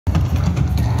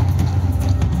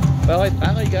Well, I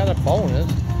finally got a bonus.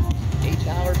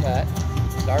 $8 bet.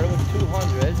 Started with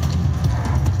 200.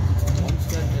 1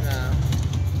 cent an ounce.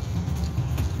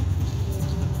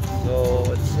 So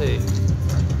let's see.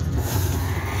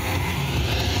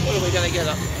 What are we gonna get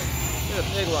up? Get a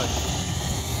big one.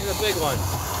 Get a big one.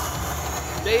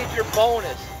 Major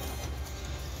bonus.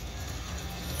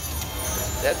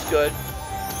 That's good.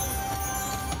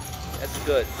 That's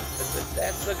good.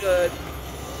 That's a good.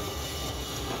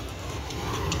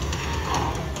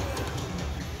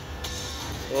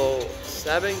 So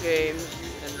 7 games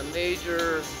and the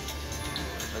major.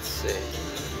 Let's see.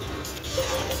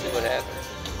 Let's see what happens.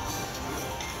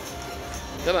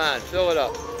 Come on, fill it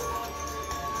up.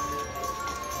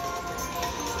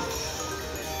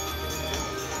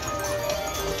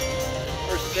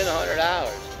 First spin $100.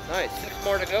 Nice. 6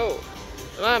 more to go.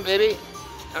 Come on, baby.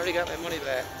 I already got my money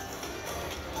back.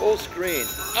 Full screen.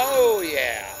 Oh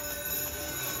yeah.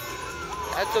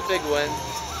 That's a big win.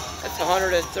 That's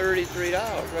 $133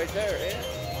 right there, yeah.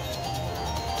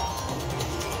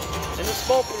 In the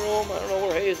smoking room, I don't know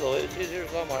where Hazel is. She's here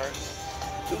somewhere.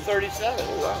 237.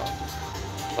 Oh wow.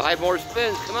 5 more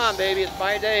spins. Come on, baby. It's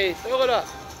my day. Fill it up.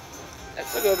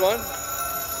 That's a good one.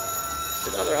 It's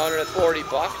another 140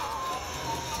 bucks.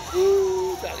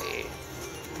 Woo, buddy.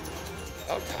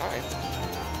 About time.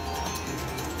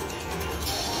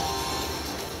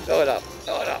 Fill it up.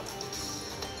 Fill it up.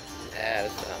 Yeah,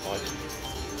 that's not much.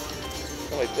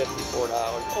 It's only $54.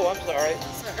 Oh, I'm sorry.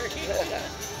 Sorry.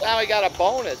 Now we got a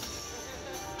bonus.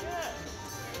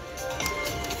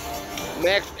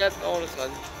 Max bet bonus on.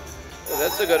 Oh,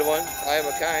 that's a good one. 5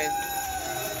 of a kind.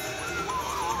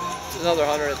 It's another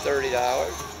 $130.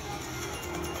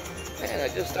 Man, I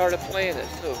just started playing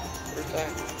this too. First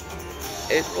time.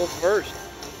 April 1st,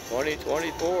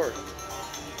 2024.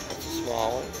 That's a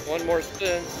small one. One more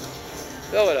spin.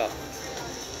 Fill it up.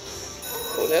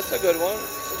 Oh, that's a good one.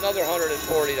 It's another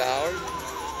 $140.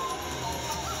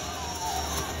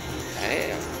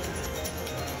 Damn.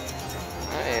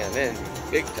 I am in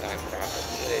big time profit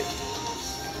today.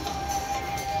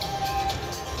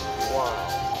 Wow.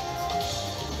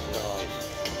 Nice.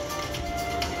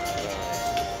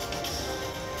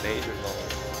 Nice. Major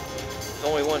moment. There's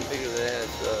only one bigger than that.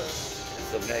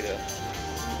 It's the mega.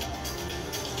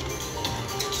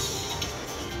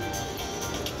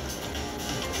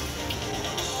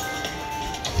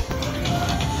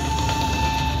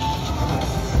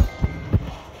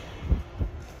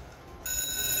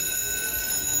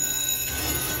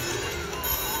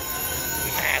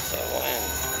 Massive win.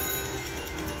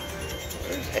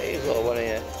 Where's Hazel winning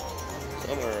it?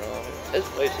 Somewhere around. This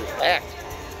place is packed.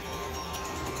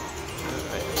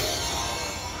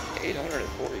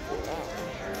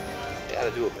 $844.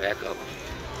 Gotta do a backup.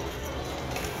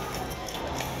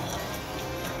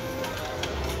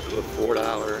 Do a $4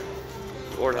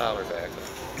 backup.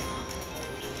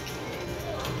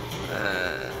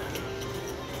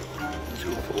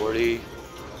 240.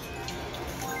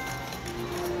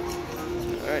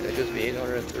 Alright, that gives me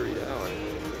 $830. You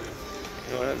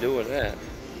know what I'm doing with that?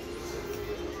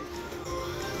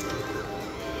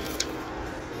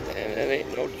 And that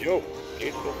ain't no joke.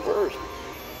 April 1st.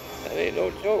 That ain't no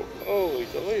joke. Holy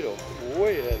Toledo.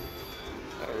 Way ahead.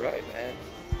 Alright, man.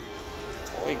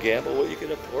 Only gamble what you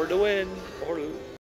can afford to win or lose.